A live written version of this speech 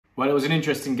Well, it was an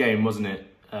interesting game, wasn't it?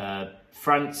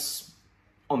 France,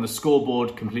 on the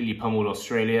scoreboard, completely pummeled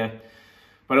Australia.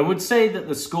 But I would say that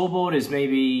the scoreboard is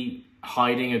maybe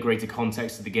hiding a greater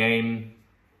context of the game.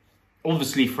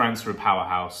 Obviously, France are a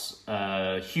powerhouse.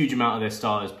 A huge amount of their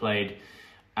starters played,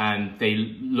 and they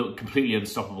looked completely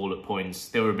unstoppable at points.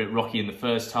 They were a bit rocky in the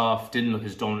first half, didn't look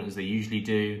as dominant as they usually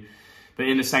do. But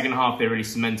in the second half, they really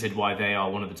cemented why they are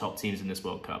one of the top teams in this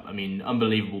World Cup. I mean,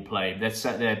 unbelievable play.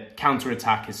 Their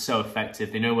counter-attack is so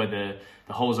effective. They know where the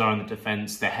holes are in the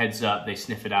defence. Their heads up, they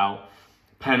sniff it out.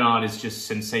 Penaud is just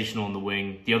sensational on the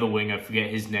wing. The other wing, I forget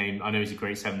his name. I know he's a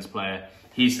great sevens player.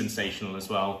 He's sensational as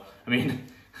well. I mean,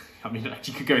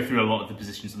 you could go through a lot of the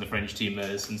positions on the French team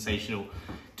that are sensational.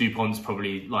 Dupont's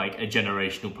probably like a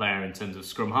generational player in terms of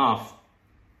scrum half.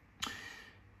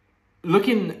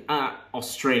 Looking at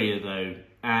Australia, though,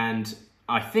 and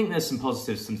I think there's some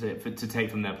positives to take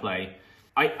from their play.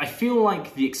 I feel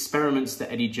like the experiments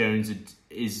that Eddie Jones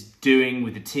is doing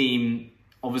with the team,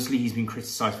 obviously he's been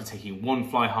criticised for taking one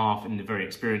fly half and the very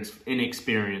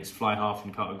inexperienced fly half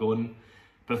in Carter Gordon,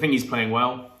 but I think he's playing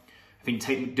well. I think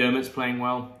Tate McDermott's playing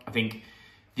well. I think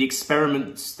the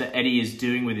experiments that Eddie is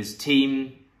doing with his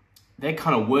team, they're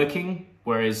kind of working,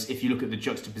 whereas if you look at the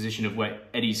juxtaposition of where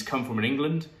Eddie's come from in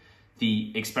England,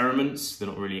 the experiments, they're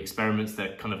not really experiments,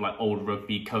 they're kind of like old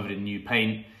rugby covered in new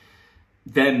paint,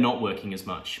 they're not working as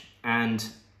much. And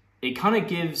it kind of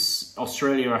gives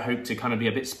Australia a hope to kind of be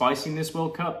a bit spicy in this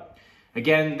World Cup.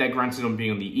 Again, they're granted on being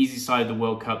on the easy side of the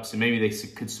World Cup, so maybe they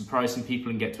could surprise some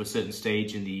people and get to a certain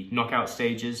stage in the knockout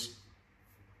stages.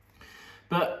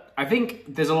 But I think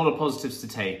there's a lot of positives to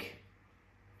take.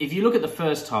 If you look at the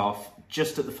first half,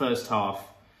 just at the first half,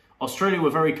 Australia were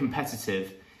very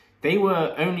competitive. They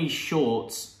were only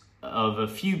short of a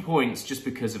few points just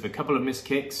because of a couple of missed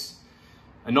kicks,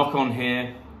 a knock-on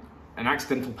here, an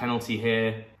accidental penalty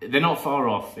here. They're not far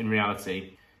off in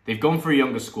reality. They've gone for a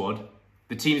younger squad.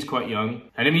 The team's quite young,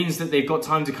 and it means that they've got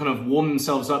time to kind of warm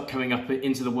themselves up coming up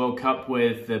into the World Cup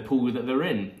with the pool that they're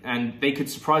in. And they could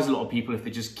surprise a lot of people if they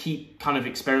just keep kind of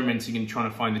experimenting and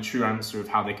trying to find the true answer of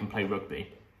how they can play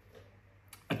rugby.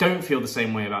 I don't feel the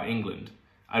same way about England.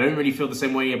 I don't really feel the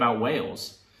same way about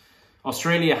Wales.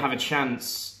 Australia have a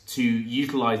chance to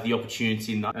utilise the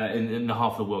opportunity in the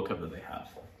half of the World Cup that they have.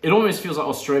 It almost feels like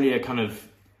Australia kind of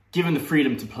given the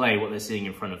freedom to play what they're seeing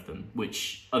in front of them,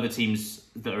 which other teams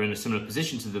that are in a similar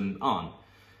position to them aren't.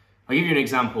 I'll give you an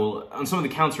example. On some of the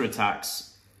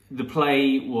counter-attacks, the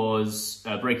play was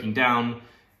breaking down.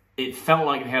 It felt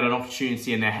like they had an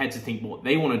opportunity in their head to think what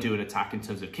they want to do in attack in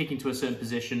terms of kicking to a certain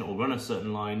position or run a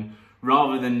certain line,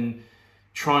 rather than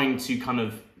trying to kind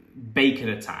of bake an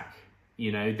attack.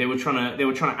 You know, they were trying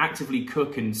to actively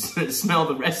cook and smell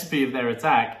the recipe of their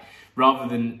attack, rather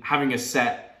than having a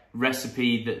set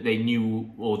recipe that they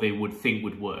knew or they would think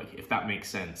would work, if that makes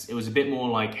sense. It was a bit more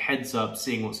like heads up,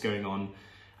 seeing what's going on.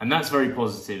 And that's very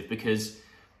positive, because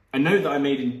a note that I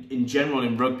made in general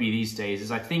in rugby these days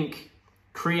is I think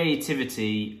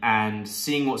creativity and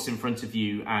seeing what's in front of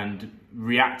you and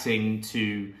reacting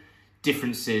to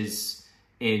differences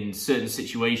in certain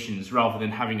situations rather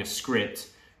than having a script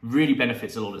really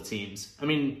benefits a lot of teams. I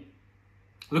mean,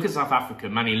 look at South Africa.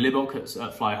 Manny Libok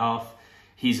at fly half.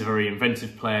 He's a very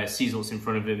inventive player, sees what's in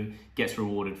front of him, gets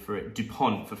rewarded for it.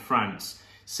 Dupont for France,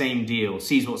 same deal,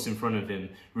 sees what's in front of him,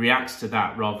 reacts to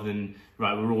that rather than,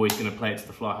 right, we're always going to play it to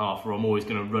the fly half, or I'm always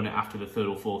going to run it after the third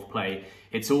or fourth play.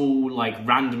 It's all like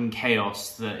random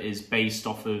chaos that is based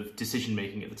off of decision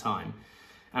making at the time.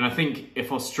 And I think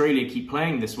if Australia keep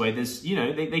playing this way, there's, you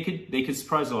know, they could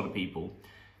surprise a lot of people.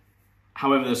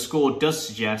 However, the score does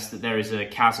suggest that there is a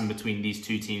chasm between these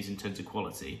two teams in terms of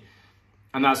quality.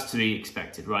 And that's to be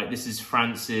expected, right? This is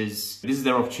this is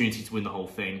their opportunity to win the whole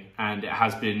thing. And it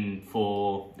has been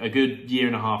for a good year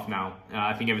and a half now.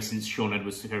 I think ever since Shaun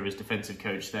Edwards took over as defensive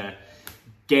coach, their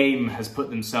game has put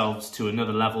themselves to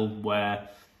another level where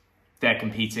they're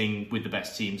competing with the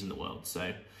best teams in the world.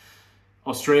 So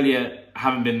Australia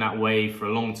haven't been that way for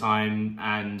a long time,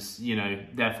 and, you know,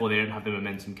 therefore they don't have the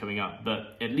momentum coming up.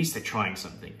 But at least they're trying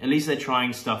something. At least they're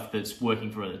trying stuff that's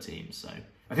working for other teams. So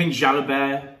I think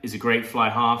Jalibert is a great fly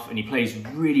half, and he plays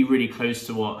really, really close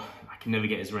to what, I can never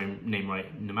get his name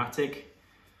right, Pneumatic?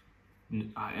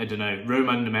 I don't know,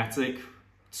 Roman Pneumatic.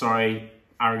 Sorry,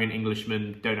 arrogant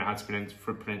Englishman, don't know how to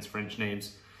pronounce French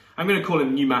names. I'm going to call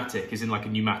him Pneumatic, as in like a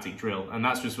pneumatic drill, and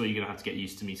that's just what you're going to have to get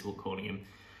used to me calling him.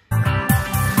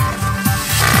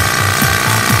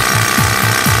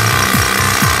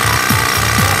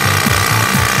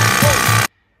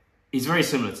 He's very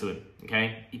similar to him,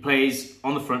 okay? He plays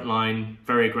on the front line,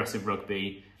 very aggressive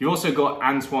rugby. You've also got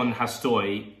Antoine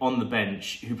Hastoy on the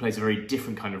bench, who plays a very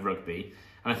different kind of rugby.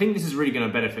 And I think this is really going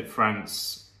to benefit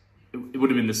France. It would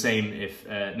have been the same if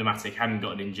Pneumatic hadn't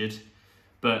gotten injured,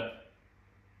 but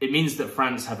it means that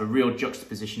France have a real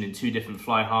juxtaposition in two different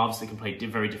fly halves that can play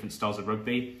very different styles of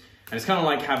rugby. And it's kind of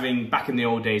like having, back in the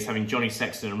old days, having Johnny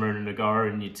Sexton and Ronan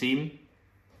O'Gara in your team.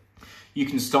 You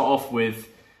can start off with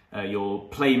your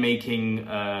playmaking,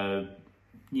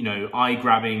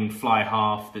 eye-grabbing fly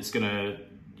half that's going to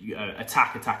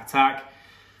attack.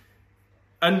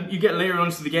 And you get later on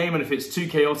into the game, and if it's too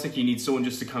chaotic, you need someone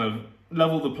just to kind of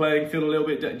level the playing field a little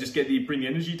bit, just bring the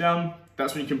energy down.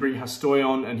 That's when you can bring Hastoy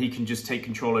on, and he can just take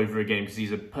control over a game because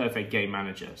he's a perfect game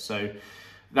manager. So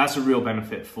that's a real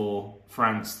benefit for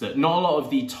France, that not a lot of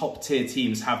the top tier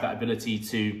teams have that ability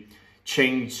to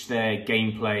change their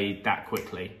gameplay that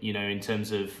quickly, in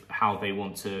terms of how they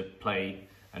want to play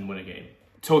and win a game.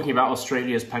 Talking about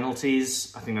Australia's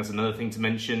penalties, I think that's another thing to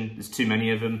mention. There's too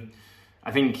many of them. I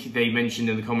think they mentioned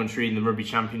in the commentary in the Rugby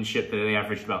Championship that they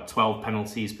averaged about 12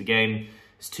 penalties per game.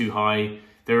 It's too high.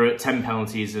 They were at 10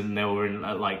 penalties and they were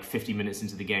at like 50 minutes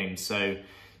into the game. So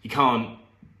you can't,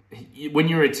 when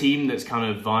you're a team that's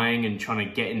kind of vying and trying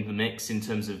to get in the mix in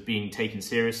terms of being taken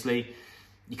seriously,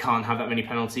 you can't have that many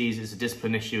penalties. It's a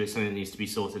discipline issue. It's something that needs to be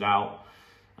sorted out.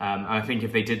 And I think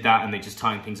if they did that and they just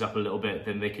tightened things up a little bit,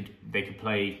 then they could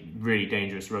play really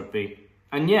dangerous rugby.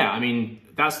 And yeah, I mean,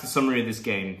 that's the summary of this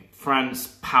game.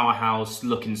 France, powerhouse,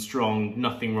 looking strong,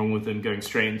 nothing wrong with them, going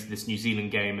straight into this New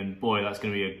Zealand game. And boy, that's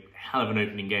going to be a hell of an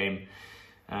opening game.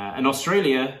 And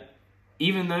Australia,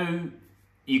 even though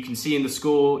you can see in the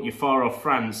score you're far off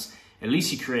France, at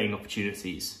least you're creating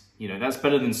opportunities. That's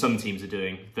better than some teams are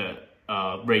doing that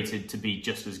are rated to be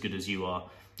just as good as you are.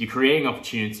 You're creating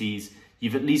opportunities.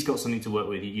 You've at least got something to work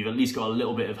with. You've at least got a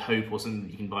little bit of hope or something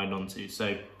that you can bind onto.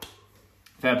 So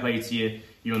fair play to you.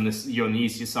 You're on the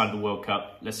easiest side of the World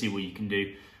Cup. Let's see what you can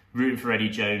do. Rooting for Eddie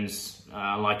Jones.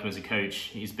 I like him as a coach.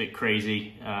 He's a bit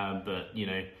crazy, but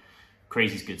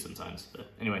crazy's good sometimes. But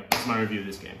anyway, that's my review of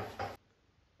this game.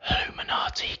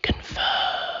 Illuminati can